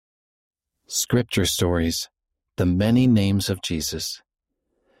Scripture Stories, The Many Names of Jesus.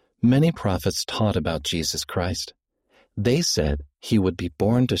 Many prophets taught about Jesus Christ. They said he would be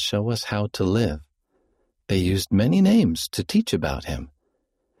born to show us how to live. They used many names to teach about him.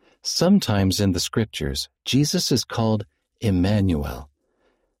 Sometimes in the Scriptures, Jesus is called Emmanuel.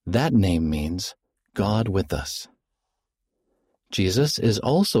 That name means God with us. Jesus is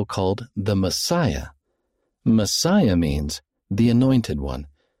also called the Messiah. Messiah means the Anointed One.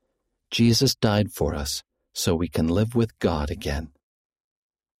 Jesus died for us so we can live with God again.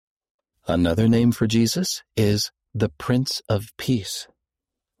 Another name for Jesus is the Prince of Peace.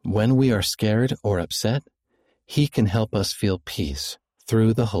 When we are scared or upset, he can help us feel peace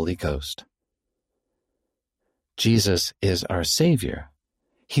through the Holy Ghost. Jesus is our Savior.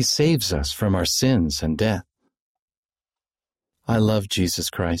 He saves us from our sins and death. I love Jesus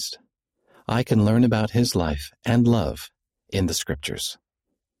Christ. I can learn about his life and love in the Scriptures.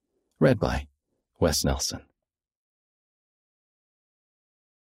 Read by Wes Nelson.